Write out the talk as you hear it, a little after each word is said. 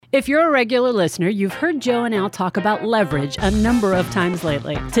If you're a regular listener, you've heard Joe and Al talk about leverage a number of times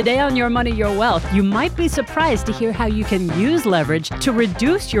lately. Today on Your Money, Your Wealth, you might be surprised to hear how you can use leverage to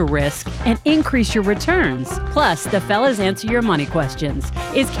reduce your risk and increase your returns. Plus, the fellas answer your money questions.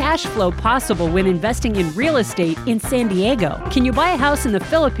 Is cash flow possible when investing in real estate in San Diego? Can you buy a house in the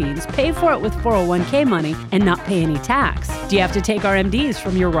Philippines, pay for it with 401k money, and not pay any tax? Do you have to take RMDs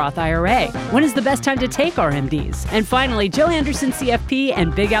from your Roth IRA? When is the best time to take RMDs? And finally, Joe Anderson, CFP,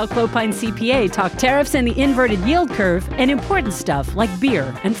 and Big Al Clopine, CPA, talk tariffs and the inverted yield curve and important stuff like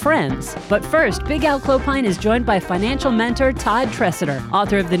beer and friends. But first, Big Al Clopine is joined by financial mentor Todd Tresidder,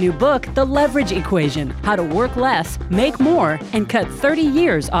 author of the new book, The Leverage Equation: How to Work Less, Make More, and Cut 30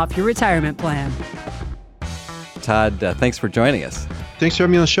 Years Off Your Retirement Plan. Todd, thanks for joining us. Thanks for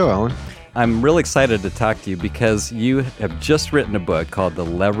having me on the show, Alan. I'm really excited to talk to you because you have just written a book called The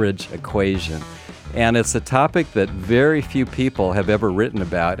Leverage Equation. And it's a topic that very few people have ever written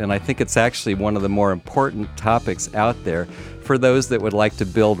about, and I think it's actually one of the more important topics out there for those that would like to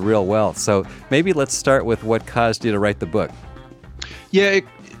build real wealth. So maybe let's start with what caused you to write the book. Yeah,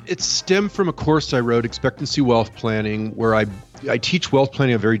 it stemmed from a course I wrote, Expectancy Wealth Planning, where I teach wealth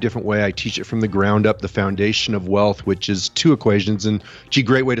planning a very different way. I teach it from the ground up, the foundation of wealth, which is two equations. And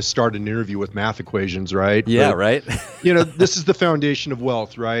great way to start an interview with math equations, right? Yeah, right. This is the foundation of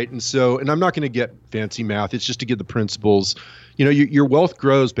wealth, right? And I'm not going to get fancy math. It's just to get the principles. Your wealth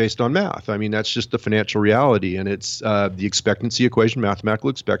grows based on math. I mean, that's just the financial reality. And it's the expectancy equation, mathematical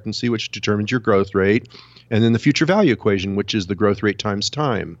expectancy, which determines your growth rate. And then the future value equation, which is the growth rate times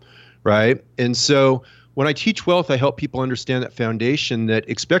time, right? And so when I teach wealth, I help people understand that foundation, that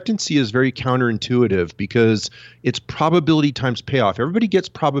expectancy is very counterintuitive because it's probability times payoff. Everybody gets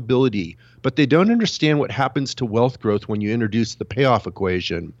probability, but they don't understand what happens to wealth growth when you introduce the payoff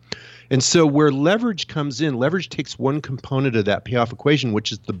equation. And so where leverage comes in, leverage takes one component of that payoff equation,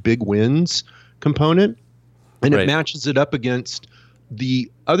 which is the big wins component, and It matches it up against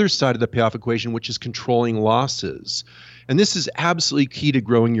the other side of the payoff equation, which is controlling losses. And this is absolutely key to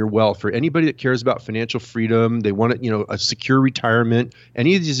growing your wealth. For anybody that cares about financial freedom, they want a secure retirement,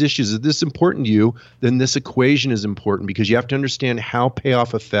 any of these issues, if this is important to you, then this equation is important because you have to understand how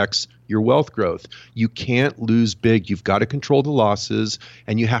payoff affects your wealth growth. You can't lose big. You've got to control the losses,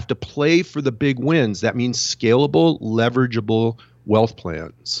 and you have to play for the big wins. That means scalable, leverageable wealth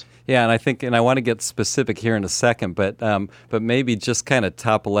plans. Yeah, and I want to get specific here in a second, but maybe just kind of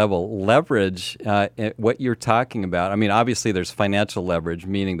top level leverage. What you're talking about. I mean, obviously there's financial leverage,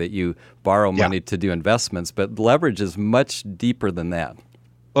 meaning that you borrow money to do investments, but leverage is much deeper than that.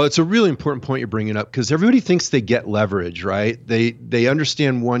 Well, it's a really important point you're bringing up because everybody thinks they get leverage, right? They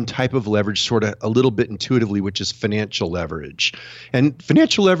understand one type of leverage sort of a little bit intuitively, which is financial leverage. And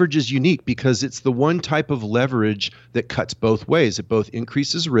financial leverage is unique because it's the one type of leverage that cuts both ways. It both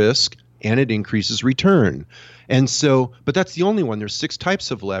increases risk and it increases return. And so, but that's the only one. There's 6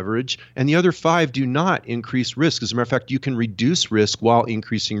 types of leverage, and the other 5 do not increase risk. As a matter of fact, you can reduce risk while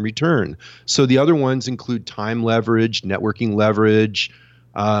increasing return. So the other ones include time leverage, networking leverage,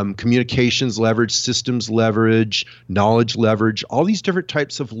 communications leverage, systems leverage, knowledge leverage, all these different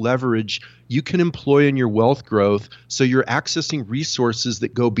types of leverage you can employ in your wealth growth so you're accessing resources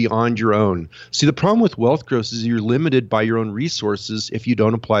that go beyond your own. See, the problem with wealth growth is you're limited by your own resources if you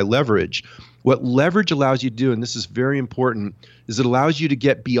don't apply leverage. What leverage allows you to do, and this is very important, is it allows you to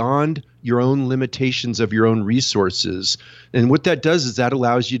get beyond your own limitations of your own resources. And what that does is that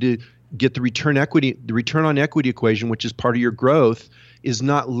allows you to get the return on equity equation, which is part of your growth, is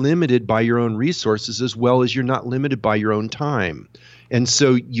not limited by your own resources as well as you're not limited by your own time. And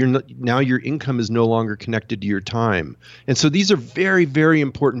so now your income is no longer connected to your time. And so these are very, very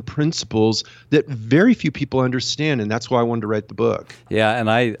important principles that very few people understand. And that's why I wanted to write the book. Yeah, and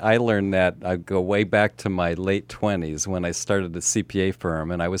I learned that. I go way back to my late 20s when I started a CPA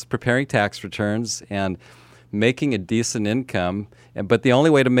firm, and I was preparing tax returns and making a decent income, but the only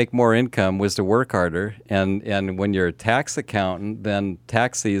way to make more income was to work harder. And when you're a tax accountant, then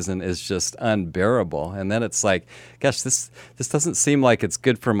tax season is just unbearable. And then it's like, gosh, this doesn't seem like it's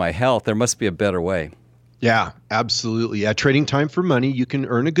good for my health. There must be a better way. Yeah, absolutely. Yeah, trading time for money, you can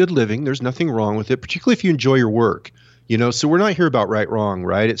earn a good living. There's nothing wrong with it, particularly if you enjoy your work. So we're not here about right, wrong,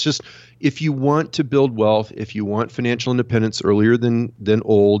 right? It's just if you want to build wealth, if you want financial independence earlier than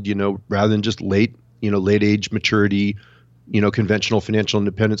old, rather than just late age maturity, conventional financial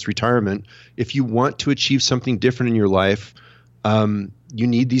independence retirement. If you want to achieve something different in your life, you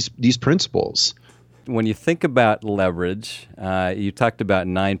need these principles. When you think about leverage, you talked about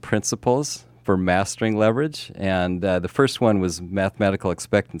 9 principles for mastering leverage, and the first one was mathematical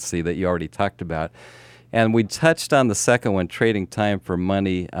expectancy that you already talked about. And we touched on the second one, trading time for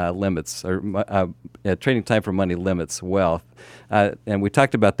money limits, or trading time for money limits wealth. And we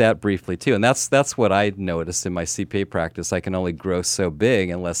talked about that briefly too. And that's what I noticed in my CPA practice. I can only grow so big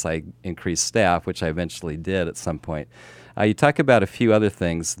unless I increase staff, which I eventually did at some point. You talk about a few other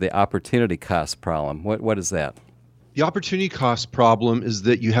things, the opportunity cost problem. What is that? The opportunity cost problem is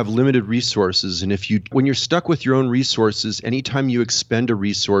that you have limited resources. And when you're stuck with your own resources, anytime you expend a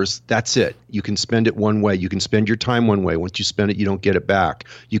resource, that's it. You can spend it one way. You can spend your time one way. Once you spend it, you don't get it back.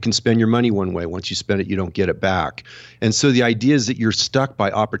 You can spend your money one way. Once you spend it, you don't get it back. And so the idea is that you're stuck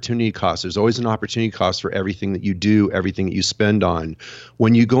by opportunity cost. There's always an opportunity cost for everything that you do, everything that you spend on.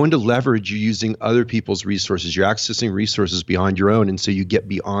 When you go into leverage, you're using other people's resources. You're accessing resources beyond your own. And so you get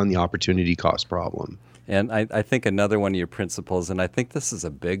beyond the opportunity cost problem. And I think another one of your principles, and I think this is a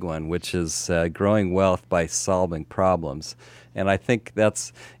big one, which is growing wealth by solving problems. And I think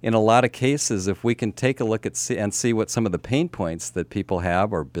that's, in a lot of cases, if we can take a look at and see what some of the pain points that people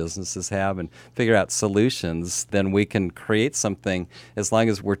have or businesses have and figure out solutions, then we can create something. As long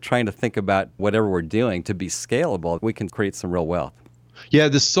as we're trying to think about whatever we're doing to be scalable, we can create some real wealth. Yeah,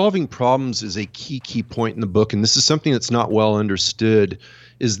 the solving problems is a key point in the book, and this is something that's not well understood,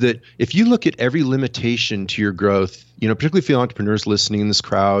 is that if you look at every limitation to your growth, particularly for entrepreneurs listening in this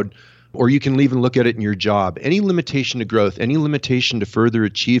crowd, or you can even look at it in your job, any limitation to growth, any limitation to further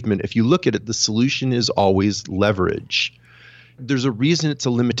achievement, if you look at it, the solution is always leverage. There's a reason it's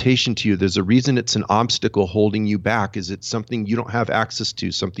a limitation to you. There's a reason it's an obstacle holding you back. Is it something you don't have access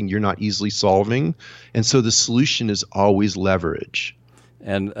to, something you're not easily solving? And so the solution is always leverage.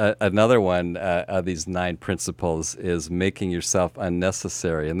 And another one of these 9 principles is making yourself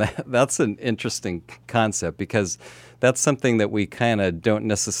unnecessary. And that's an interesting concept because that's something that we kind of don't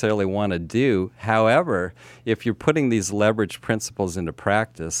necessarily want to do. However, if you're putting these leverage principles into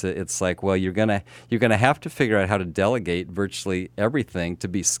practice, it's like, well, you're gonna have to figure out how to delegate virtually everything to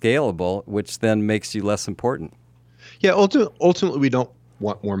be scalable, which then makes you less important. Yeah, ultimately we don't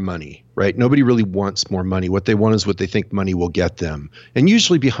want more money, right? Nobody really wants more money. What they want is what they think money will get them. And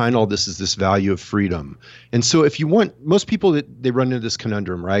usually behind all this is this value of freedom. And so if you want, most people, they run into this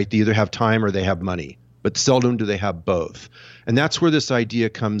conundrum, right? They either have time or they have money, but seldom do they have both. And that's where this idea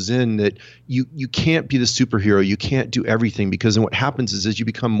comes in that you can't be the superhero. You can't do everything, because then what happens is as you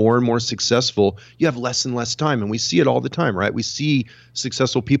become more and more successful, you have less and less time. And we see it all the time, right? We see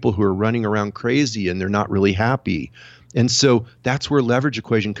successful people who are running around crazy and they're not really happy. And so that's where leverage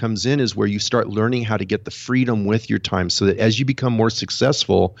equation comes in, is where you start learning how to get the freedom with your time so that as you become more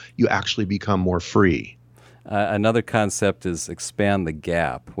successful, you actually become more free. Another concept is expand the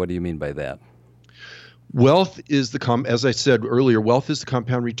gap. What do you mean by that? Wealth is as I said earlier, wealth is the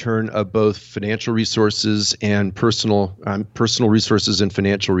compound return of both financial resources and personal resources and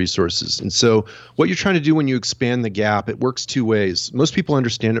financial resources. And so what you're trying to do when you expand the gap, it works 2 ways. Most people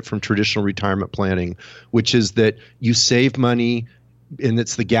understand it from traditional retirement planning, which is that you save money, and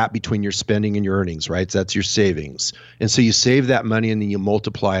it's the gap between your spending and your earnings, right? So that's your savings. And so you save that money and then you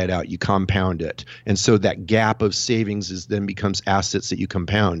multiply it out, you compound it. And so that gap of savings then becomes assets that you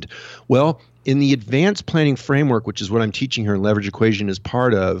compound. Well, in the advanced planning framework, which is what I'm teaching here in Leverage Equation is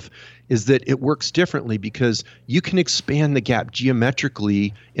part of, is that it works differently because you can expand the gap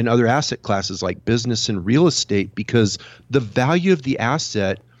geometrically in other asset classes like business and real estate, because the value of the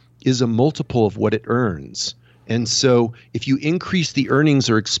asset is a multiple of what it earns. And so if you increase the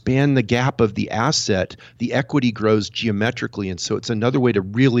earnings or expand the gap of the asset, the equity grows geometrically. And so it's another way to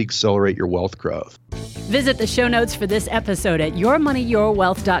really accelerate your wealth growth. Visit the show notes for this episode at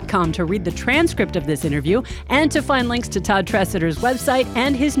yourmoneyyourwealth.com to read the transcript of this interview and to find links to Todd Tresidder's website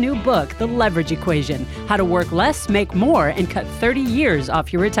and his new book, The Leverage Equation, How to Work Less, Make More, and Cut 30 Years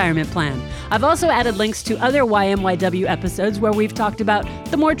Off Your Retirement Plan. I've also added links to other YMYW episodes where we've talked about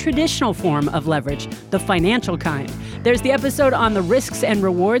the more traditional form of leverage, the financial kind. There's the episode on the risks and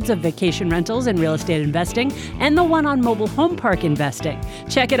rewards of vacation rentals and real estate investing, and the one on mobile home park investing.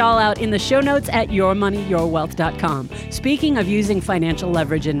 Check it all out in the show notes at yourmoneyyourwealth.com. Speaking of using financial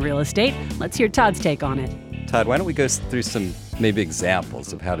leverage in real estate, let's hear Todd's take on it. Todd, why don't we go through some maybe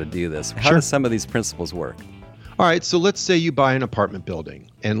examples of how to do this? How Sure. do some of these principles work? All right, so let's say you buy an apartment building,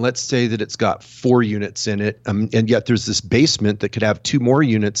 and let's say that it's got 4 units in it, and yet there's this basement that could have 2 more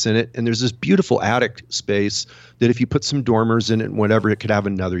units in it, and there's this beautiful attic space that if you put some dormers in it and whatever, it could have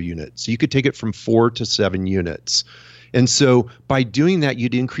another unit. So you could take it from 4 to 7 units. And so by doing that,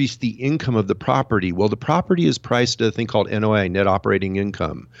 you'd increase the income of the property. Well, the property is priced at a thing called NOI, net operating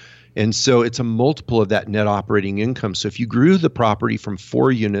income. And so it's a multiple of that net operating income. So if you grew the property from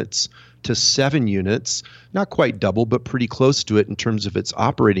 4 units to 7 units, not quite double, but pretty close to it in terms of its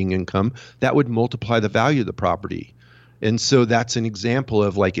operating income, that would multiply the value of the property. And so that's an example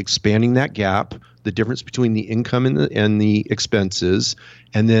of like expanding that gap, the difference between the income and the expenses,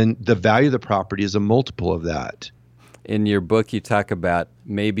 and then the value of the property is a multiple of that. In your book, you talk about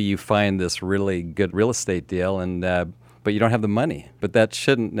maybe you find this really good real estate deal, but you don't have the money. But that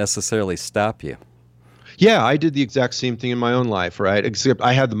shouldn't necessarily stop you. Yeah, I did the exact same thing in my own life, right? Except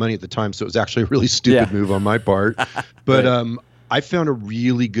I had the money at the time, so it was actually a really stupid move on my part. But right. I found a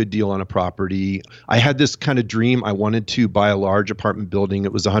really good deal on a property. I had this kind of dream. I wanted to buy a large apartment building.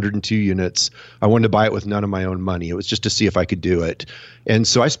 It was 102 units. I wanted to buy it with none of my own money. It was just to see if I could do it. And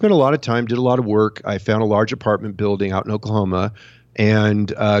so I spent a lot of time, did a lot of work. I found a large apartment building out in Oklahoma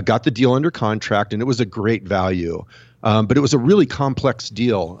and got the deal under contract, and it was a great value. But it was a really complex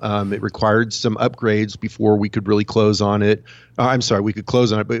deal. It required some upgrades before we could really close on it. We could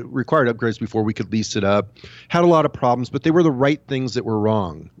close on it, but it required upgrades before we could lease it up. Had a lot of problems, but they were the right things that were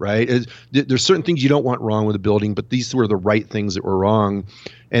wrong, right? There's certain things you don't want wrong with a building, but these were the right things that were wrong.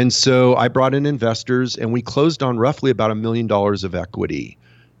 And so I brought in investors, and we closed on roughly about $1 million of equity.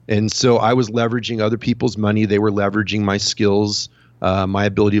 And so I was leveraging other people's money. They were leveraging my skills, my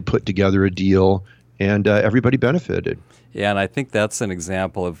ability to put together a deal. And everybody benefited. Yeah, and I think that's an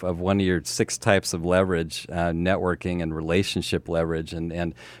example of one of your 6 types of leverage, networking and relationship leverage,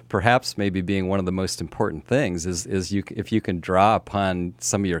 and perhaps maybe being one of the most important things is if you can draw upon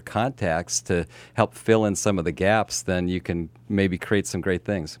some of your contacts to help fill in some of the gaps, then you can maybe create some great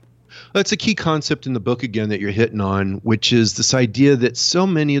things. That's a key concept in the book, again, that you're hitting on, which is this idea that so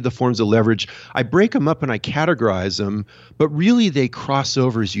many of the forms of leverage, I break them up and I categorize them, but really they cross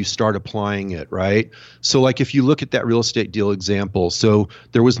over as you start applying it, right? So like if you look at that real estate deal example, so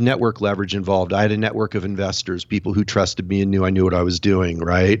there was network leverage involved. I had a network of investors, people who trusted me and knew I knew what I was doing,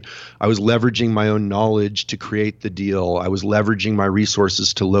 right? I was leveraging my own knowledge to create the deal. I was leveraging my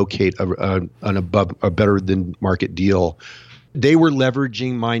resources to locate a better than market deal. They were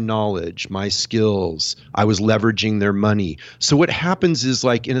leveraging my knowledge, my skills. I was leveraging their money. So what happens is,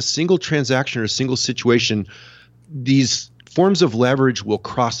 like in a single transaction or a single situation, these forms of leverage will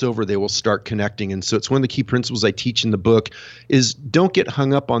cross over. They will start connecting. And so it's one of the key principles I teach in the book is don't get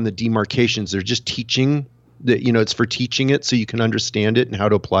hung up on the demarcations. They're just teaching that, it's for teaching it so you can understand it and how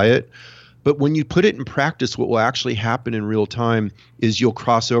to apply it. But when you put it in practice, what will actually happen in real time is you'll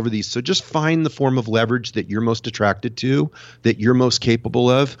cross over these. So just find the form of leverage that you're most attracted to, that you're most capable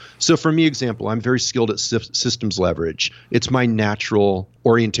of. So for me, example, I'm very skilled at systems leverage. It's my natural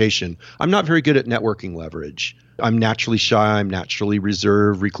orientation. I'm not very good at networking leverage. I'm naturally shy. I'm naturally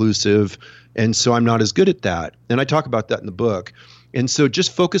reserved, reclusive. And so I'm not as good at that. And I talk about that in the book. And so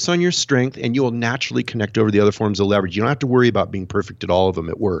just focus on your strength and you will naturally connect over the other forms of leverage. You don't have to worry about being perfect at all of them.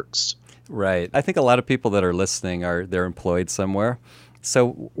 It works. Right. I think a lot of people that are listening they're employed somewhere. So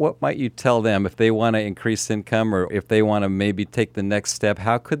what might you tell them if they want to increase income or if they want to maybe take the next step?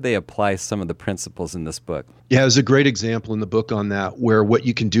 How could they apply some of the principles in this book? Yeah, there's a great example in the book on that, where what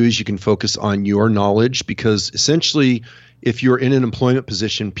you can do is you can focus on your knowledge, because essentially if you're in an employment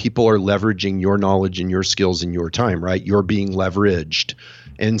position, people are leveraging your knowledge and your skills and your time, right? You're being leveraged.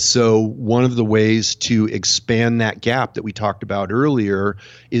 And so one of the ways to expand that gap that we talked about earlier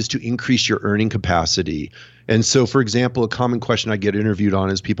is to increase your earning capacity. And so, for example, a common question I get interviewed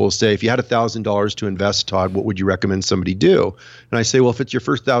on is people say, if you had $1,000 to invest, Todd, what would you recommend somebody do? And I say, well, if it's your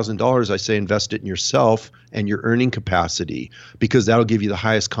first $1,000, I say invest it in yourself and your earning capacity, because that'll give you the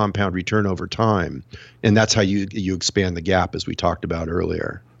highest compound return over time. And that's how you expand the gap, as we talked about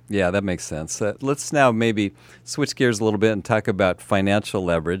earlier. Yeah, that makes sense. Let's now maybe switch gears a little bit and talk about financial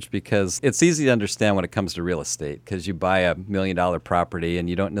leverage, because it's easy to understand when it comes to real estate, because you buy $1 million property and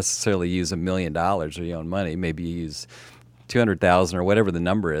you don't necessarily use $1 million of your own money. Maybe you use $200,000 or whatever the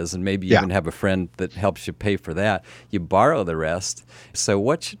number is, and maybe you even have a friend that helps you pay for that. You borrow the rest. So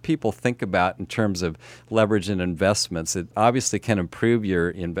what should people think about in terms of leverage and investments? It obviously can improve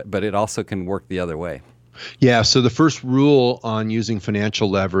but it also can work the other way. Yeah, so the first rule on using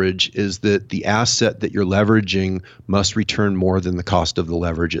financial leverage is that the asset that you're leveraging must return more than the cost of the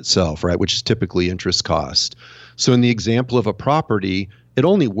leverage itself, right? Which is typically interest cost. So in the example of a property, it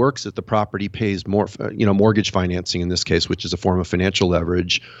only works if the property pays more, mortgage financing in this case, which is a form of financial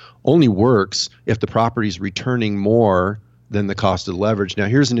leverage, only works if the property is returning more than the cost of the leverage. Now,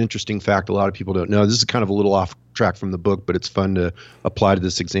 here's an interesting fact a lot of people don't know. This is kind of a little off track from the book, but it's fun to apply to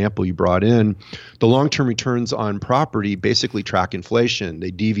this example you brought in. The long-term returns on property basically track inflation.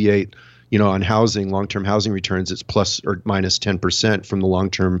 They deviate, on housing, long-term housing returns, it's plus or minus 10% from the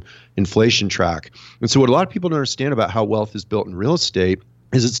long-term inflation track. And so what a lot of people don't understand about how wealth is built in real estate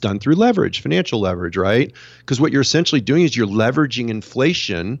is it's done through leverage, financial leverage, right? Because what you're essentially doing is you're leveraging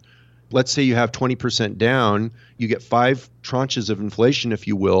inflation. Let's say you have 20% down, you get 5 tranches of inflation, if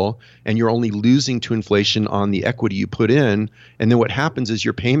you will, and you're only losing to inflation on the equity you put in. And then what happens is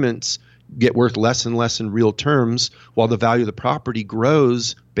your payments get worth less and less in real terms, while the value of the property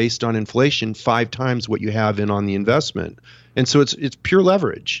grows based on inflation 5 times what you have in on the investment. And so it's pure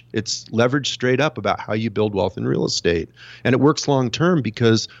leverage. It's leverage straight up about how you build wealth in real estate. And it works long term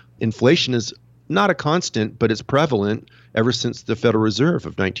because inflation is not a constant, but it's prevalent ever since the Federal Reserve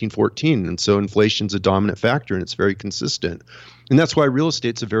of 1914. And so inflation's a dominant factor and it's very consistent. And that's why real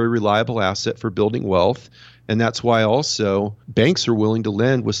estate's a very reliable asset for building wealth. And that's why also banks are willing to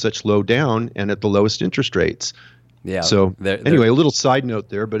lend with such low down and at the lowest interest rates. Yeah. So anyway, a little side note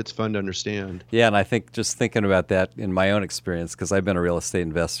there, but it's fun to understand. Yeah, and I think just thinking about that in my own experience, because I've been a real estate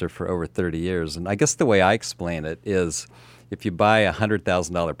investor for over 30 years, and I guess the way I explain it is if you buy a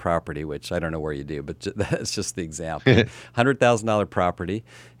 $100,000 property, which I don't know where you do, but that's just the example, $100,000 property,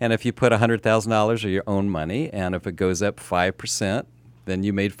 and if you put $100,000 of your own money, and if it goes up 5%, then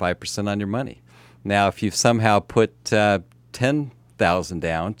you made 5% on your money. Now, if you somehow put $10,000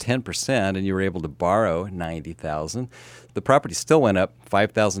 down, 10%, and you were able to borrow $90,000, the property still went up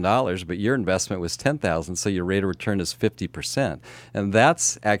 $5,000, but your investment was $10,000, so your rate of return is 50%. And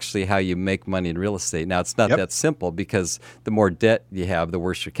that's actually how you make money in real estate. Now, it's not that simple because the more debt you have, the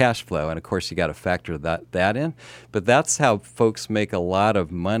worse your cash flow. And of course, you got to factor that in. But that's how folks make a lot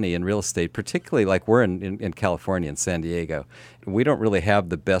of money in real estate, particularly like we're in California and San Diego. We don't really have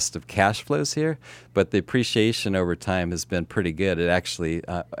the best of cash flows here, but the appreciation over time has been pretty good. It actually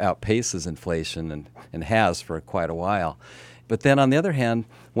outpaces inflation and has for quite a while. But then on the other hand,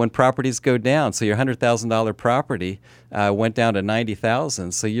 when properties go down, so your $100,000 property went down to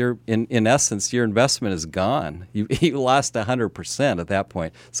 $90,000, so you're in essence your investment is gone. You lost 100% at that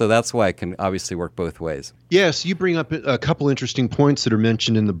point. So that's why it can obviously work both ways. Yes, you bring up a couple interesting points that are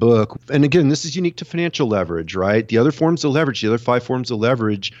mentioned in the book. And again, this is unique to financial leverage, right? The other forms of leverage, the other 5 forms of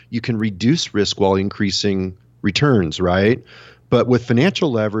leverage, you can reduce risk while increasing returns, right? But with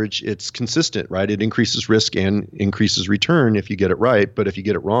financial leverage, it's consistent, right? It increases risk and increases return if you get it right. But if you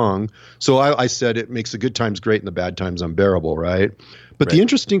get it wrong, so I said it makes the good times great and the bad times unbearable, right? But the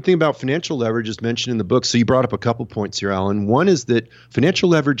interesting thing about financial leverage is mentioned in the book. So you brought up a couple points here, Alan. One is that financial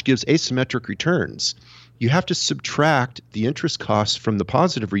leverage gives asymmetric returns. You have to subtract the interest costs from the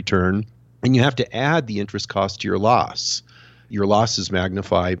positive return, and you have to add the interest cost to your loss. Your losses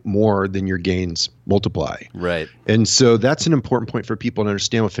magnify more than your gains multiply. Right. And so that's an important point for people to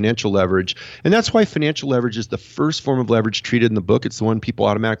understand with financial leverage. And that's why financial leverage is the first form of leverage treated in the book. It's the one people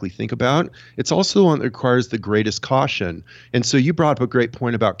automatically think about. It's also the one that requires the greatest caution. And so you brought up a great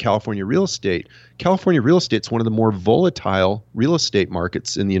point about California real estate. California real estate is one of the more volatile real estate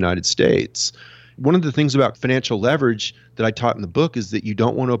markets in the United States. One of the things about financial leverage that I taught in the book is that you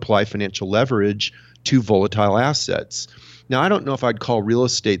don't want to apply financial leverage to volatile assets. Now, I don't know if I'd call real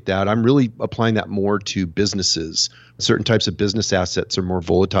estate that. I'm really applying that more to businesses. Certain types of business assets are more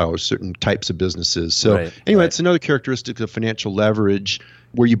volatile, or certain types of businesses. So anyway, it's another characteristic of financial leverage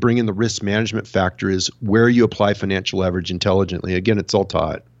where you bring in the risk management factor is where you apply financial leverage intelligently. Again, it's all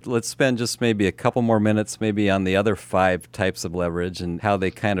taught. Let's spend just maybe a couple more minutes maybe on the other 5 types of leverage and how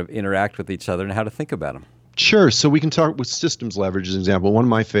they kind of interact with each other and how to think about them. Sure. So we can talk with systems leverage as an example, one of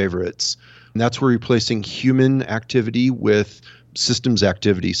my favorites. And that's where replacing human activity with systems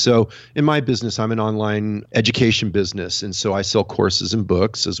activity. So in my business, I'm an online education business. And so I sell courses and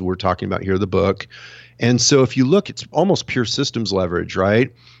books, as we're talking about here, the book. And so if you look, it's almost pure systems leverage,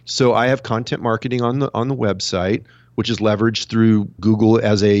 right? So I have content marketing on the website, which is leveraged through Google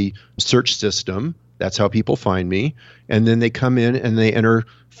as a search system. That's how people find me. And then they come in and they enter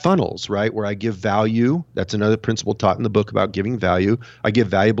funnels, right, where I give value. That's another principle taught in the book about giving value. I give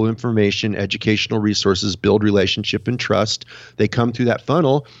valuable information, educational resources, build relationship and trust. They come through that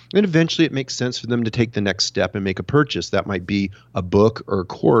funnel, and eventually it makes sense for them to take the next step and make a purchase. That might be a book or a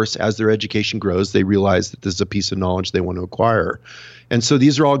course. As their education grows, they realize that this is a piece of knowledge they want to acquire. And so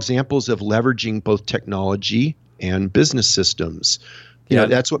these are all examples of leveraging both technology and business systems. You know,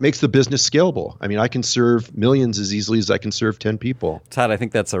 that's what makes the business scalable. I mean, I can serve millions as easily as I can serve 10 people. Todd, I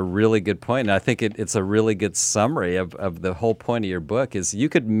think that's a really good point. And I think it's a really good summary of the whole point of your book is you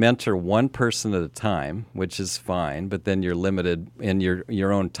could mentor one person at a time, which is fine, but then you're limited in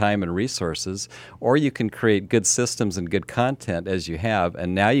your own time and resources. Or you can create good systems and good content as you have,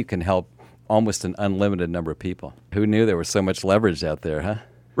 and now you can help almost an unlimited number of people. Who knew there was so much leverage out there, huh?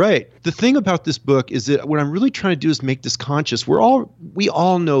 Right. The thing about this book is that what I'm really trying to do is make this conscious. We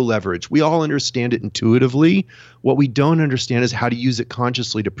all know leverage. We all understand it intuitively. What we don't understand is how to use it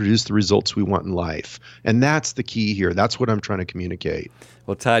consciously to produce the results we want in life. And that's the key here. That's what I'm trying to communicate.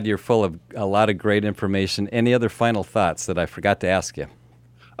 Well, Todd, you're full of a lot of great information. Any other final thoughts that I forgot to ask you?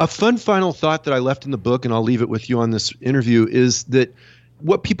 A fun final thought that I left in the book, and I'll leave it with you on this interview, is that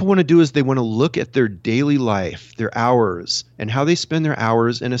what people want to do is they want to look at their daily life, their hours, and how they spend their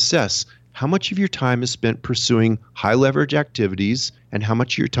hours and assess how much of your time is spent pursuing high leverage activities and how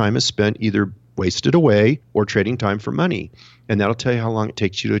much of your time is spent either wasted away or trading time for money. And that'll tell you how long it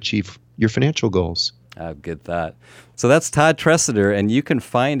takes you to achieve your financial goals. Good thought. So that's Todd Tresidder, and you can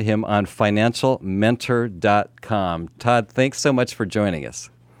find him on financialmentor.com. Todd, thanks so much for joining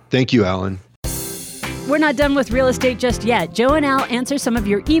us. Thank you, Alan. We're not done with real estate just yet. Joe and Al answer some of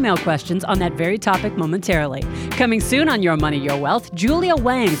your email questions on that very topic momentarily. Coming soon on Your Money, Your Wealth, Julia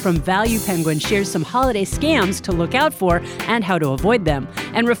Wang from Value Penguin shares some holiday scams to look out for and how to avoid them.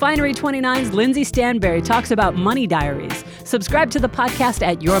 And Refinery 29's Lindsay Stanberry talks about money diaries. Subscribe to the podcast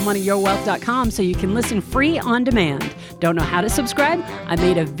at yourmoneyyourwealth.com so you can listen free on demand. Don't know how to subscribe? I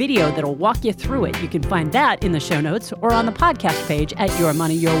made a video that'll walk you through it. You can find that in the show notes or on the podcast page at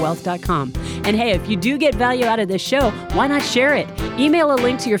yourmoneyyourwealth.com. And hey, if you do get value out of this show, why not share it? Email a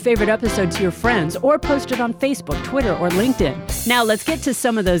link to your favorite episode to your friends or post it on Facebook, Twitter, or LinkedIn. Now let's get to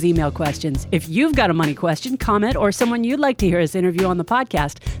some of those email questions. If you've got a money question, comment, or someone you'd like to hear us interview on the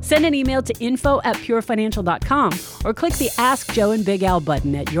podcast, send an email to info@purefinancial.com or click the Ask Joe and Big Al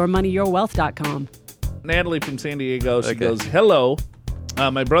button at yourmoneyyourwealth.com. Natalie from San Diego, she goes, hello.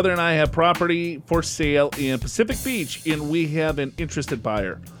 My brother and I have property for sale in Pacific Beach, and we have an interested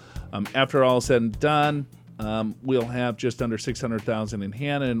buyer. After all said and done, we'll have just under $600,000 in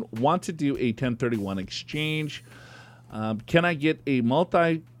hand and want to do a 1031 exchange. Can I get a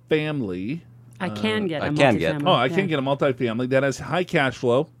multifamily? I can get a I can get. multifamily. I can get a multifamily that has high cash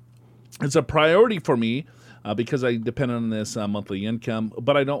flow. It's a priority for me because I depend on this monthly income,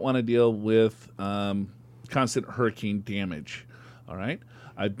 but I don't want to deal with constant hurricane damage. All right.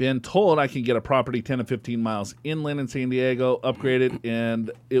 I've been told I can get a property 10 to 15 miles inland in San Diego, upgrade it, and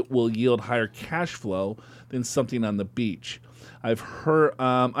it will yield higher cash flow than something on the beach. I've heard.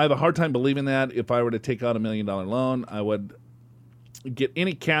 I have a hard time believing that. If I were to take out $1 million loan, I would get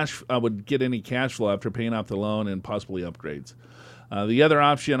any cash. I would get any cash flow after paying off the loan and possibly upgrades. The other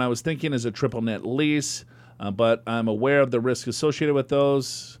option I was thinking is a triple net lease, but I'm aware of the risk associated with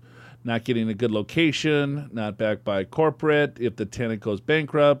those. Not getting a good location, not backed by corporate, if the tenant goes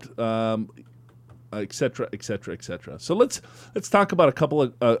bankrupt, et cetera, et cetera, et cetera. So let's talk about a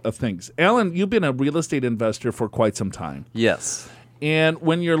couple of things. Alan, you've been a real estate investor for quite some time. Yes. And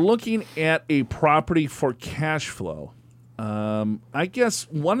when you're looking at a property for cash flow, I guess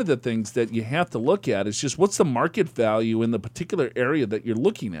one of the things that you have to look at is just what's the market value in the particular area that you're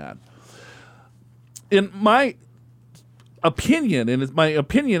looking at. In my opinion, and my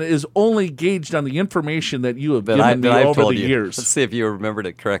opinion is only gauged on the information that you have given me over the years. Let's see if you remembered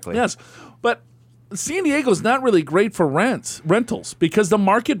it correctly. Yes, but San Diego is not really great for rentals because the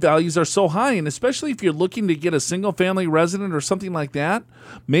market values are so high, and especially if you're looking to get a single-family resident or something like that,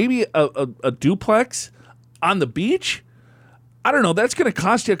 maybe a duplex on the beach. I don't know. That's going to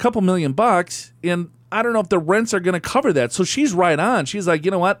cost you a couple $1 million, and I don't know if the rents are going to cover that. So she's right on. She's like,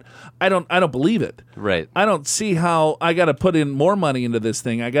 you know what? I don't believe it. Right. I don't see how I got to put in more money into this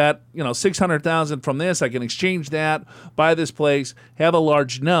thing. I got, $600,000 from this. I can exchange that, buy this place, have a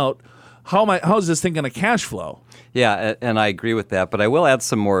large note. How is this thing going to cash flow? Yeah, and I agree with that, but I will add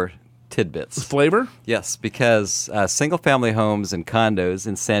some more tidbits. Flavor? Yes, because single-family homes and condos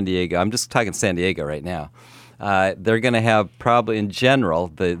in San Diego, I'm just talking San Diego right now, they're going to have probably, in general,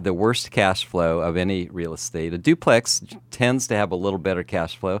 the worst cash flow of any real estate. A duplex tends to have a little better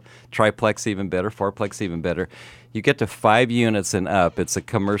cash flow. Triplex even better. Fourplex even better. You get to 5 units and up, it's a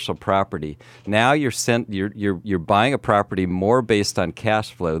commercial property. Now you're buying a property more based on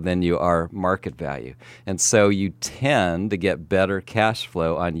cash flow than you are market value. And so you tend to get better cash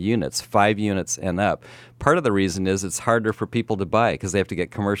flow on units, 5 units and up. Part of the reason is it's harder for people to buy because they have to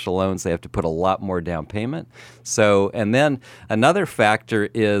get commercial loans. They have to put a lot more down payment. So, and then another factor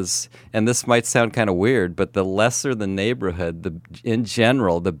is, and this might sound kind of weird, but the lesser the neighborhood, in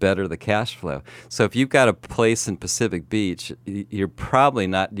general, the better the cash flow. So if you've got a place in Pacific Beach, you're probably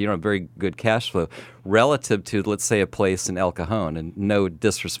not, you don't have very good cash flow relative to, let's say, a place in El Cajon. And no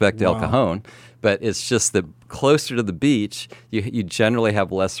disrespect to El Cajon, but it's just that closer to the beach, you generally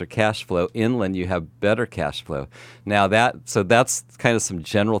have lesser cash flow. Inland, you have better cash flow. Now that's kind of some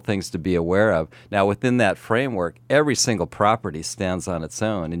general things to be aware of. Now within that framework, every single property stands on its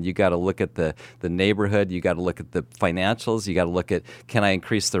own, and you got to look at the neighborhood. You got to look at the financials. You got to look at, can I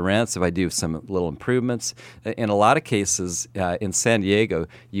increase the rents if I do some little improvements? In a lot of cases, in San Diego,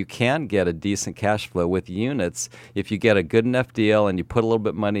 you can get a decent cash flow with units if you get a good enough deal and you put a little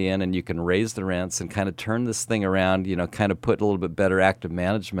bit of money in and you can raise the rents and kind of turn this thing around, kind of put a little bit better active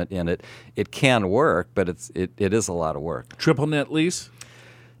management in it. It can work, but it is a lot of work. Triple net lease?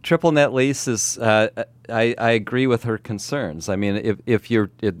 Triple net lease is, I agree with her concerns. I mean, if your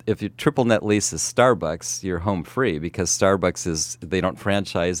triple net lease is Starbucks, you're home free because Starbucks they don't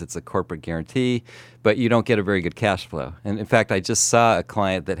franchise, it's a corporate guarantee, but you don't get a very good cash flow. And in fact, I just saw a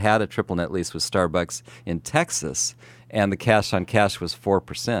client that had a triple net lease with Starbucks in Texas, and the cash on cash was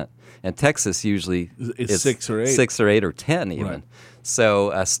 4%. And Texas usually is 6 or 8. 6 or 8 or 10 even. Right.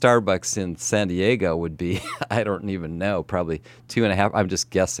 So Starbucks in San Diego would be, I don't even know, probably 2.5. I'm just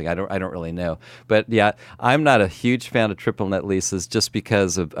guessing. I don't really know. But yeah, I'm not a huge fan of triple net leases just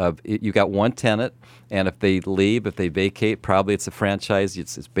because of you got one tenant, and if they leave, if they vacate, probably it's a franchise.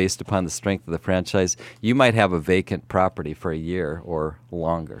 It's based upon the strength of the franchise. You might have a vacant property for a year or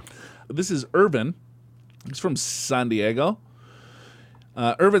longer. This is Irvin. He's from San Diego.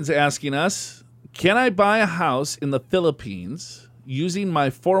 Irvin's asking us, can I buy a house in the Philippines using my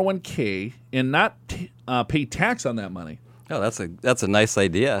 401k and not pay tax on that money? Oh, that's a nice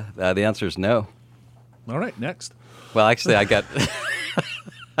idea. The answer is no. All right, next. Well, actually, I got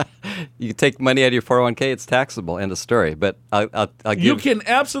you take money out of your 401k, it's taxable. End of story. But I'll give you can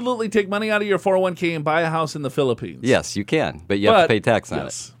absolutely take money out of your 401k and buy a house in the Philippines. Yes, you can, but you have to pay tax on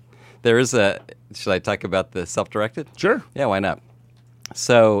it. There is should I talk about the self-directed? Sure. Yeah, why not?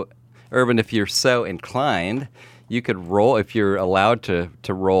 So, Urban, if you're so inclined, you could roll, if you're allowed to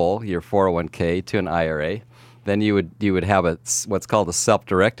roll your 401k to an IRA, then you would have what's called a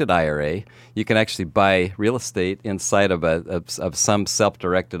self-directed IRA. You can actually buy real estate inside of some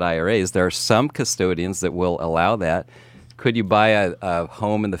self-directed IRAs. There are some custodians that will allow that. Could you buy a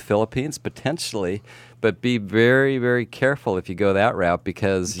home in the Philippines? Potentially. But be very, very careful if you go that route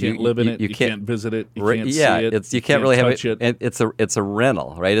because you can't live in it. You can't visit it. You can't see it. You can't really touch have it. It's a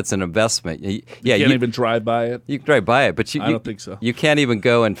rental, right? It's an investment. You can't even drive by it. You can drive by it, but I don't think so. You can't even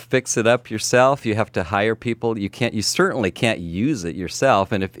go and fix it up yourself. You have to hire people. You certainly can't use it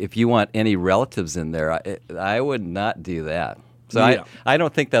yourself. And if you want any relatives in there, I would not do that. So yeah. I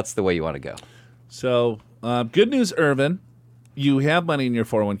don't think that's the way you want to go. So good news, Irvin. You have money in your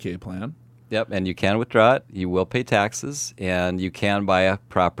 401k plan. Yep, and you can withdraw it. You will pay taxes, and you can buy a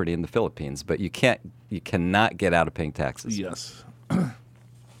property in the Philippines, but you cannot get out of paying taxes. Yes,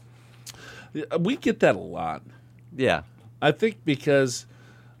 we get that a lot. Yeah, I think because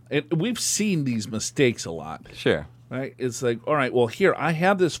we've seen these mistakes a lot. Sure, right? It's like, all right, well, here I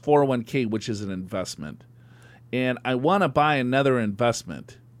have this 401k, which is an investment, and I want to buy another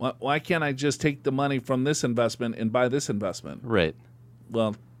investment. Why can't I just take the money from this investment and buy this investment? Right.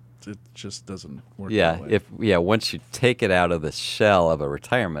 Well, it just doesn't work that way. Once you take it out of the shell of a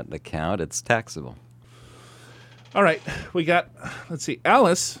retirement account, it's taxable. All right, we got, let's see,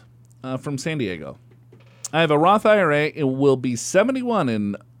 Alice from San Diego. I have a Roth IRA. It will be 71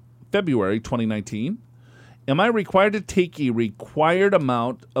 in February 2019. Am I required to take a required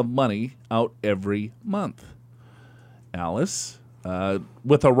amount of money out every month? Alice,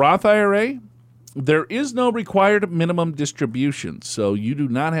 with a Roth IRA, there is no required minimum distribution, so you do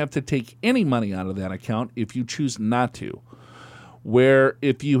not have to take any money out of that account if you choose not to. Where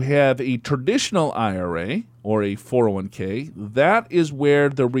if you have a traditional IRA or a 401k, that is where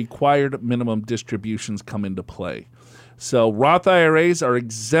the required minimum distributions come into play. So Roth IRAs are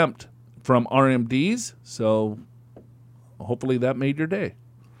exempt from RMDs, so hopefully that made your day.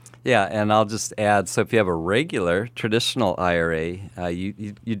 Yeah, and I'll just add, so if you have a regular, traditional IRA,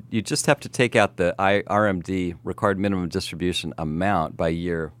 you just have to take out the RMD, required minimum distribution amount, by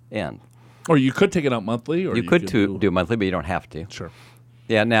year end. Or you could take it out monthly. Or You could do it monthly, but you don't have to. Sure.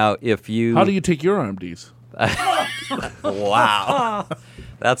 Yeah. Now, if you How do you take your RMDs? wow,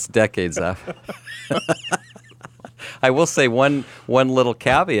 that's decades off. I will say one little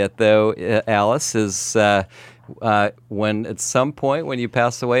caveat though, Alice, is when at some point when you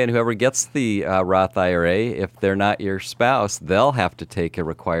pass away and whoever gets the Roth IRA, if they're not your spouse, they'll have to take a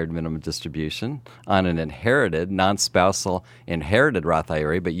required minimum distribution on an inherited, non-spousal inherited Roth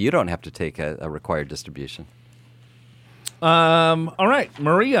IRA, but you don't have to take a required distribution. All right,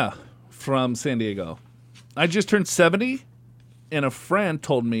 Maria from San Diego. I just turned 70, and a friend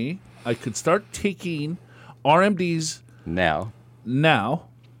told me I could start taking RMDs Now,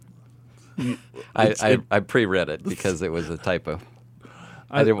 It's- I pre-read it because it was a typo.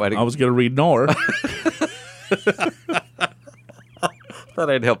 I didn't want to. I was going to read nor. Thought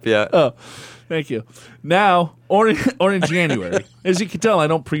I'd help you out. Oh, thank you. Now, or in January. As you can tell, I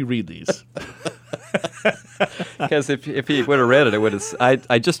don't pre-read these. Because if he would have read it, it would have.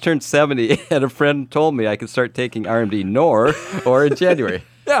 I just turned 70, and a friend told me I could start taking RMD NOR or in January.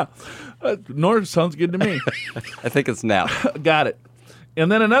 Yeah. Nor sounds good to me. I think it's now. Got it.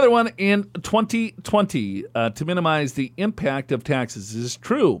 And then another one in 2020 to minimize the impact of taxes. This is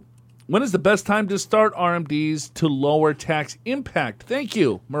true. When is the best time to start RMDs to lower tax impact? Thank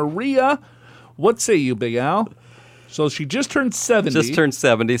you. Maria, what say you, Big Al? So she just turned 70. Just turned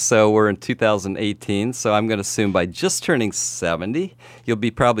 70, so we're in 2018. So I'm going to assume by just turning 70, you'll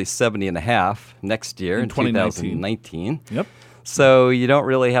be probably 70 and a half next year in 2019. Yep. So you don't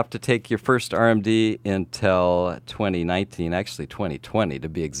really have to take your first RMD until 2019, actually 2020 to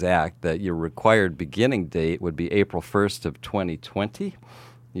be exact. That your required beginning date would be April 1st of 2020.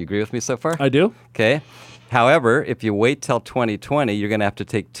 You agree with me so far? I do. Okay. However, if you wait till 2020, you're going to have to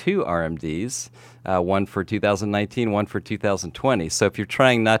take two RMDs, one for 2019, one for 2020. So if you're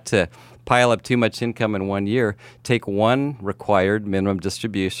trying not to pile up too much income in 1 year, take one required minimum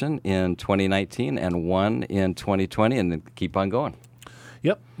distribution in 2019 and one in 2020, and then keep on going.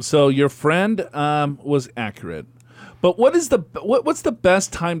 Yep. So your friend was accurate. But what's the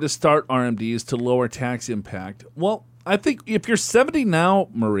best time to start RMDs to lower tax impact? Well, I think if you're 70 now,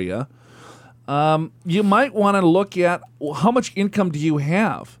 Maria, you might want to look at how much income do you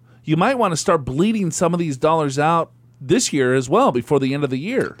have. You might want to start bleeding some of these dollars out this year as well before the end of the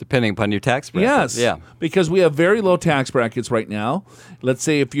year. Depending upon your tax bracket. Yes. Yeah. Because we have very low tax brackets right now. Let's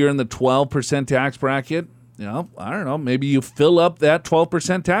say if you're in the 12% tax bracket, I don't know, maybe you fill up that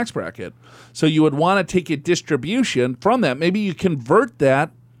 12% tax bracket. So you would want to take a distribution from that. Maybe you convert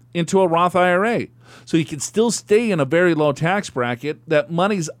that into a Roth IRA. So you can still stay in a very low tax bracket. That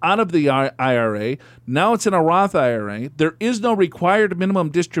money's out of the IRA. Now it's in a Roth IRA. There is no required minimum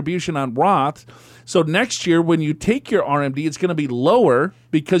distribution on Roth. So next year when you take your RMD, it's going to be lower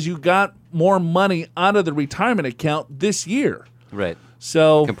because you got more money out of the retirement account this year. Right.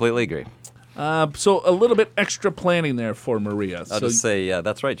 So Completely agree. so a little bit extra planning there for Maria. I'll just say,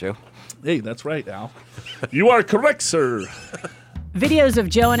 that's right, Joe. Hey, that's right, Al. You are correct, sir. Videos of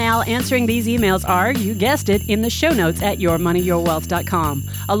Joe and Al answering these emails are, you guessed it, in the show notes at yourmoneyyourwealth.com,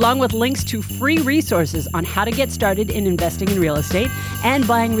 along with links to free resources on how to get started in investing in real estate and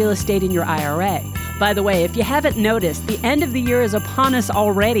buying real estate in your IRA. By the way, if you haven't noticed, the end of the year is upon us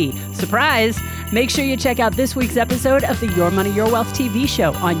already. Surprise! Make sure you check out this week's episode of the Your Money, Your Wealth TV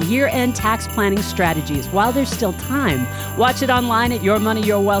show on year-end tax planning strategies while there's still time. Watch it online at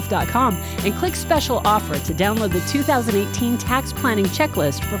yourmoneyyourwealth.com and click special offer to download the 2018 tax planning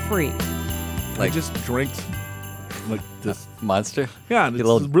checklist for free. I just drank like this. Monster? Yeah, and Get it's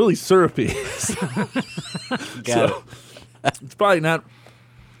a little- really syrupy. Got it. It's probably not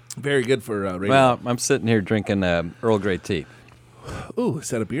very good for radio. Well, I'm sitting here drinking Earl Grey tea. Ooh, is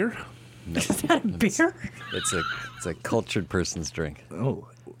that a beer? Is that a beer? It's a cultured person's drink. Oh.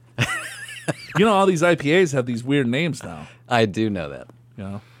 All these IPAs have these weird names now. I do know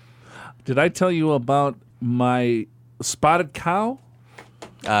that. Did I tell you about my spotted cow?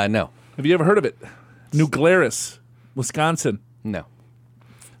 No. Have you ever heard of it? New Glarus, Wisconsin. No.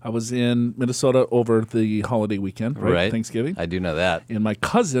 I was in Minnesota over the holiday weekend, right? Thanksgiving. I do know that. And my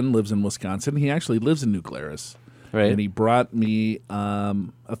cousin lives in Wisconsin. He actually lives in New Glarus. Right. And he brought me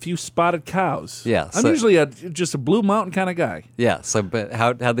a few spotted cows. Yeah, I'm so- usually just a Blue Mountain kind of guy. Yeah. So, but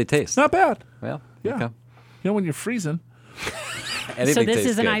how'd they taste? Not bad. Well, Yeah. okay. When you're freezing. Anything So this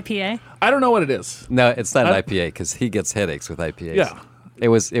tastes is an good. IPA? I don't know what it is. No, it's not I- an IPA because he gets headaches with IPAs. Yeah. It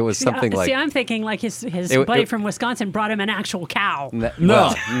was something like. See, I'm thinking like his It- buddy it- from Wisconsin brought him an actual cow. No. No.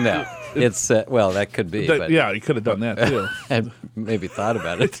 Well, no. It's that could be. but Yeah, you could have done that too. I maybe thought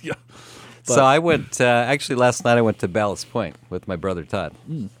about it. Yeah. So I went, actually last night I went to Ballast Point with my brother Todd.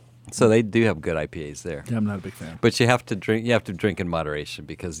 So they do have good IPAs there. Yeah, I'm not a big fan. But you have to drink. You have to drink in moderation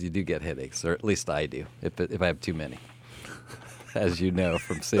because you do get headaches, or at least I do if I have too many. As you know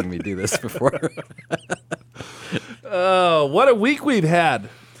from seeing me do this before. Oh, what a week we've had!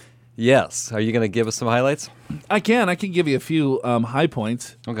 Yes. Are you going to give us some highlights? I can give you a few high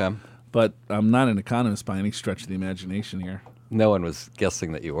points, Okay. but I'm not an economist by any stretch of the imagination here. No one was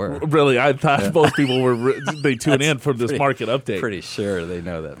guessing that you were. Really, I thought most people were. They tune in for this market update. Pretty sure they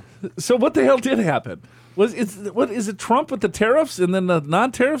know that. So what the hell did happen? What is it? Trump with the tariffs and then the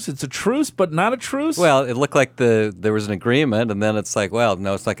non-tariffs? It's a truce, but not a truce. Well, it looked like there was an agreement, and then it's like, well,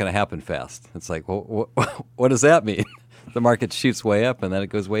 no, it's not going to happen fast. It's like, well, what does that mean? The market shoots way up, and then it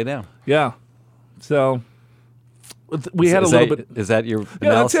goes way down. Yeah. So we had a little bit. Is that your Yeah,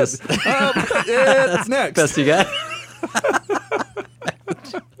 analysis? that's it. That's next. Best you got?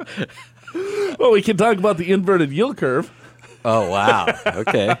 Well, we can talk about the inverted yield curve. Oh, wow.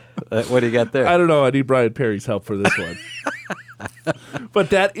 Okay. What do you got there? I don't know. I need Brian Perry's help for this one. But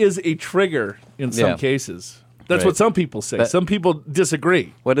that is a trigger in some Yeah. cases. That's Right. what some people say. Some people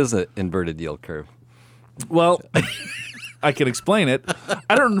disagree. What is an inverted yield curve? Well, I can explain it.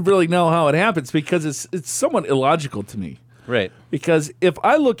 I don't really know how it happens because it's somewhat illogical to me. Right. Because if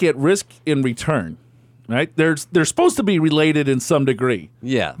I look at risk in return, right, they're supposed to be related in some degree.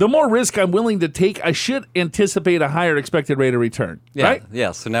 Yeah. The more risk I'm willing to take, I should anticipate a higher expected rate of return. Yeah. Right?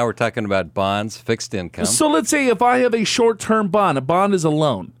 Yeah. So now we're talking about bonds, fixed income. So let's say if I have a short-term bond, a bond is a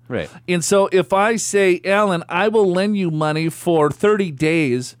loan. Right. And so if I say, Alan, I will lend you money for 30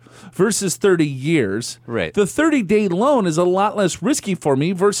 days versus 30 years, Right. the 30-day loan is a lot less risky for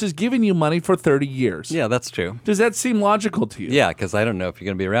me versus giving you money for 30 years. Yeah, that's true. Does that seem logical to you? Yeah, because I don't know if you're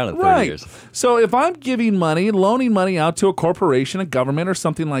going to be around in 30 Right. years. So if I'm giving money, loaning money out to a corporation, a government, or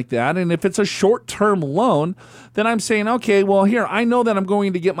something like that, and if it's a short-term loan, then I'm saying, okay, well, here, I know that I'm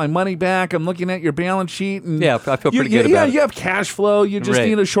going to get my money back. I'm looking at your balance sheet. And Yeah, I feel pretty good about it. you have cash flow. You just Right.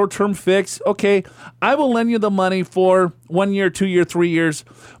 need a short-term fix. Okay, I will lend you the money for 1 year, 2 year, 3 years,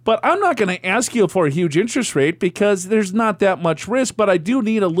 but I'm not going to ask you for a huge interest rate because there's not that much risk, but I do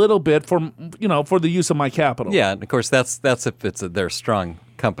need a little bit for the use of my capital. Yeah, and of course, that's if they're a strong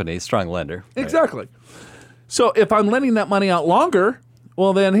company, strong lender. Right. Exactly. So if I'm lending that money out longer,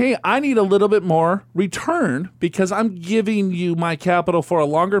 well then, hey, I need a little bit more return because I'm giving you my capital for a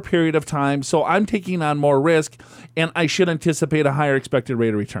longer period of time, so I'm taking on more risk, and I should anticipate a higher expected rate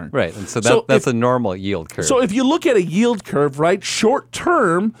of return. Right, and so that's a normal yield curve. So if you look at a yield curve, right, short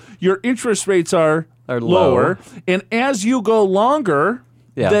term, your interest rates are Are lower, low. and as you go longer,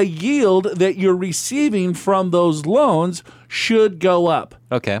 Yeah. the yield that you're receiving from those loans should go up.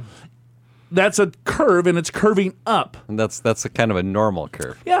 Okay, That's a curve, and it's curving up. and that's a kind of a normal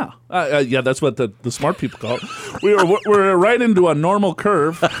curve. Yeah, yeah, that's what the smart people call it. We're right into a normal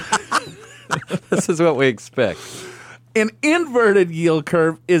curve. This is what we expect. An inverted yield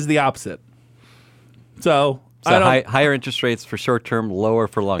curve is the opposite. So Higher interest rates for short term, lower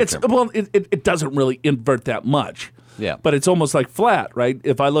for long it's term. well, it doesn't really invert that much. Yeah. But it's almost like flat, right?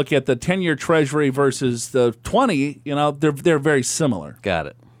 If I look at the 10-year Treasury versus the 20, they're very similar. Got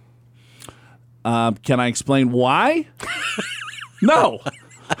it. Can I explain why? No.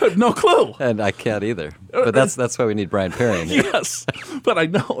 No clue. And I can't either. But that's why we need Brian Perry in here. Yes, but I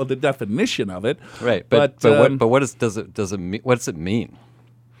know the definition of it. Right. But what does it mean? What does it mean?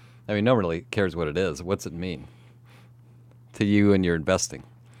 I mean, no one really cares what it is. What's it mean to you and your investing?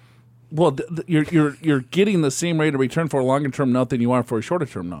 Well, you're getting the same rate of return for a longer term note than you are for a shorter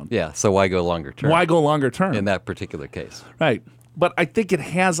term note. Yeah. So why go longer term? Why go longer term? in that particular case? Right. But I think it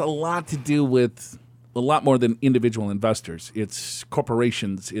has a lot to do with a lot more than individual investors. It's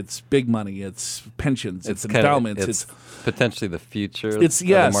corporations, it's big money, it's pensions, it's endowments, it's potentially the future it's of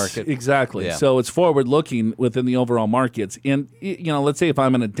yes, the market. exactly. Yeah. So it's forward looking within the overall markets. And let's say if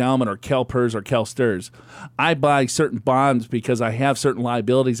I'm an endowment or CalPERS or CalSTRS, I buy certain bonds because I have certain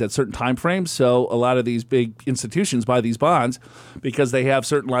liabilities at certain time frames. So a lot of these big institutions buy these bonds because they have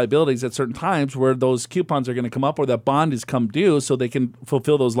certain liabilities at certain times where those coupons are going to come up or that bond is come due, so they can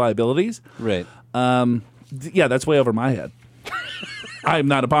fulfill those liabilities. Right. Yeah, that's way over my head. I'm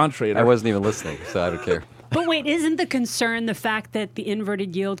not a bond trader. I wasn't even listening, so I don't care. But wait, isn't the concern the fact that the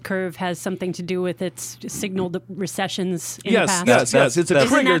inverted yield curve has something to do with its signaled recessions in the past? Yes. It's a That's-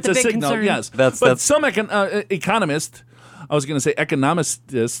 trigger. Isn't that It's a the big signal. concern? Yes. That's- some economists, I was going to say economists.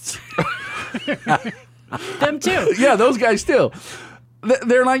 Them too. Yeah, those guys too.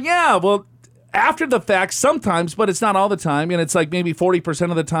 They're like, yeah, well, after the fact sometimes, but it's not all the time, and it's like maybe 40%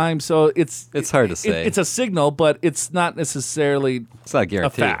 of the time. So it's hard to say. It's a signal, but it's not necessarily It's not a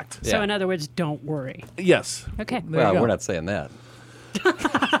guaranteed. fact. So Yeah. in other words, don't worry. Yes. Okay. There you Well, go. we're not saying that.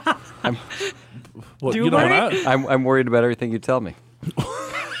 Well, Do you know worry? that. I'm worried about everything you tell me.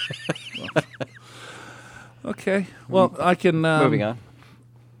 Okay. Well, I can. Moving on.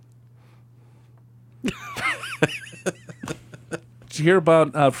 Did you hear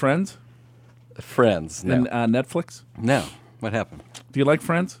about Friends Friends. No. and Netflix? No. What happened? Do you like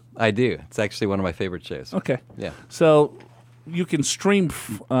Friends? I do. It's actually one of my favorite shows. Okay. Yeah. So you can stream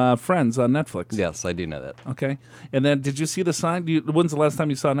Friends on Netflix. Yes, I do know that. Okay. And then, did you see the sign? When's the last time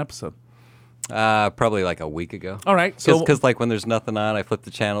you saw an episode? Probably like a week ago. All right. So, Because like when there's nothing on, I flip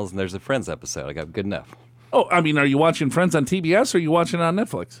the channels and there's a Friends episode. I got good enough. I mean, are you watching Friends on TBS or are you watching it on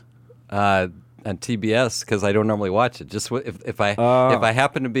Netflix? On TBS because I don't normally watch it. Just if I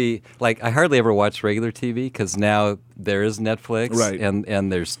happen to be like I hardly ever watch regular TV because now there is Netflix Right.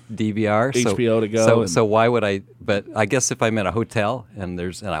 and there's DVR, HBO to go. So why would I? But I guess if I'm in a hotel and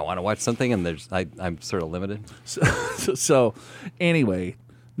I want to watch something and I'm sort of limited. So anyway,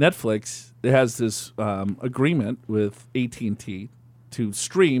 Netflix has this agreement with AT&T to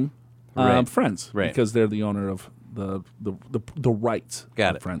stream Right. Friends Right. because they're the owner of the rights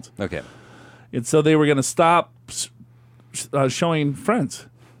Got of it. Friends. Okay. And so they were going to stop showing Friends.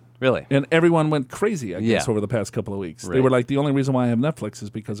 Really? And everyone went crazy, I guess, Yeah. over the past couple of weeks. They Right. were like, the only reason why I have Netflix is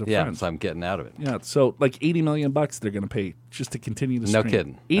because of Yeah. Friends. So I'm getting out of it. Yeah, so like $80 million they're going to pay just to continue to No stream.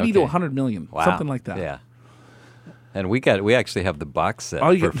 kidding. 80 to Okay. 100 million, Wow. something like that. Yeah. And we actually have the box set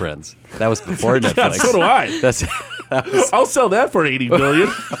Oh, you for get- Friends. That was before Netflix. Yeah, so do I. That's I'll sell that for $80 million.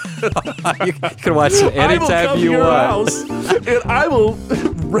 you can watch it I will anytime come to you your want. house and I will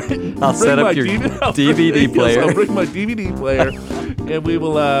I'll set up your DVD player. I'll bring my DVD player and we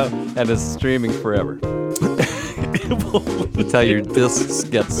will And it's streaming forever. Until your discs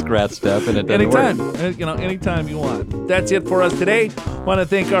get scratched up and it doesn't anytime. work. Anytime you want. That's it for us today. Want to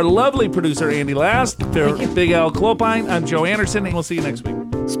thank our lovely producer Andy Last, Big Al Clopine. I'm Joe Anderson and we'll see you next week.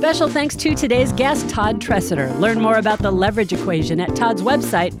 Special thanks to today's guest, Todd Tressiter. Learn more about the leverage equation at Todd's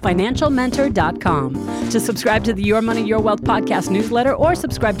website, financialmentor.com. To subscribe to the Your Money, Your Wealth podcast newsletter or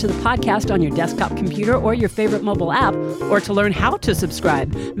subscribe to the podcast on your desktop computer or your favorite mobile app, or to learn how to subscribe,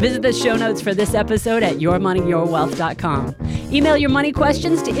 visit the show notes for this episode at yourmoneyyourwealth.com. Email your money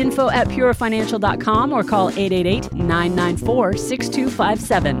questions to info@purefinancial.com or call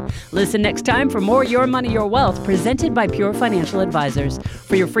 888-994-6257. Listen next time for more Your Money, Your Wealth presented by Pure Financial Advisors.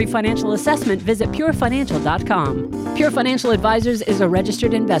 For your free financial assessment, visit purefinancial.com. Pure Financial Advisors is a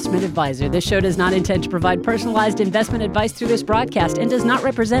registered investment advisor. This show does not intend to provide personalized investment advice through this broadcast and does not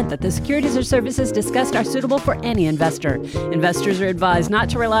represent that the securities or services discussed are suitable for any investor. Investors are advised not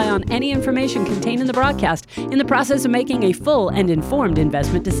to rely on any information contained in the broadcast in the process of making a full and informed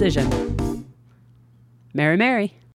investment decision. Mary Mary.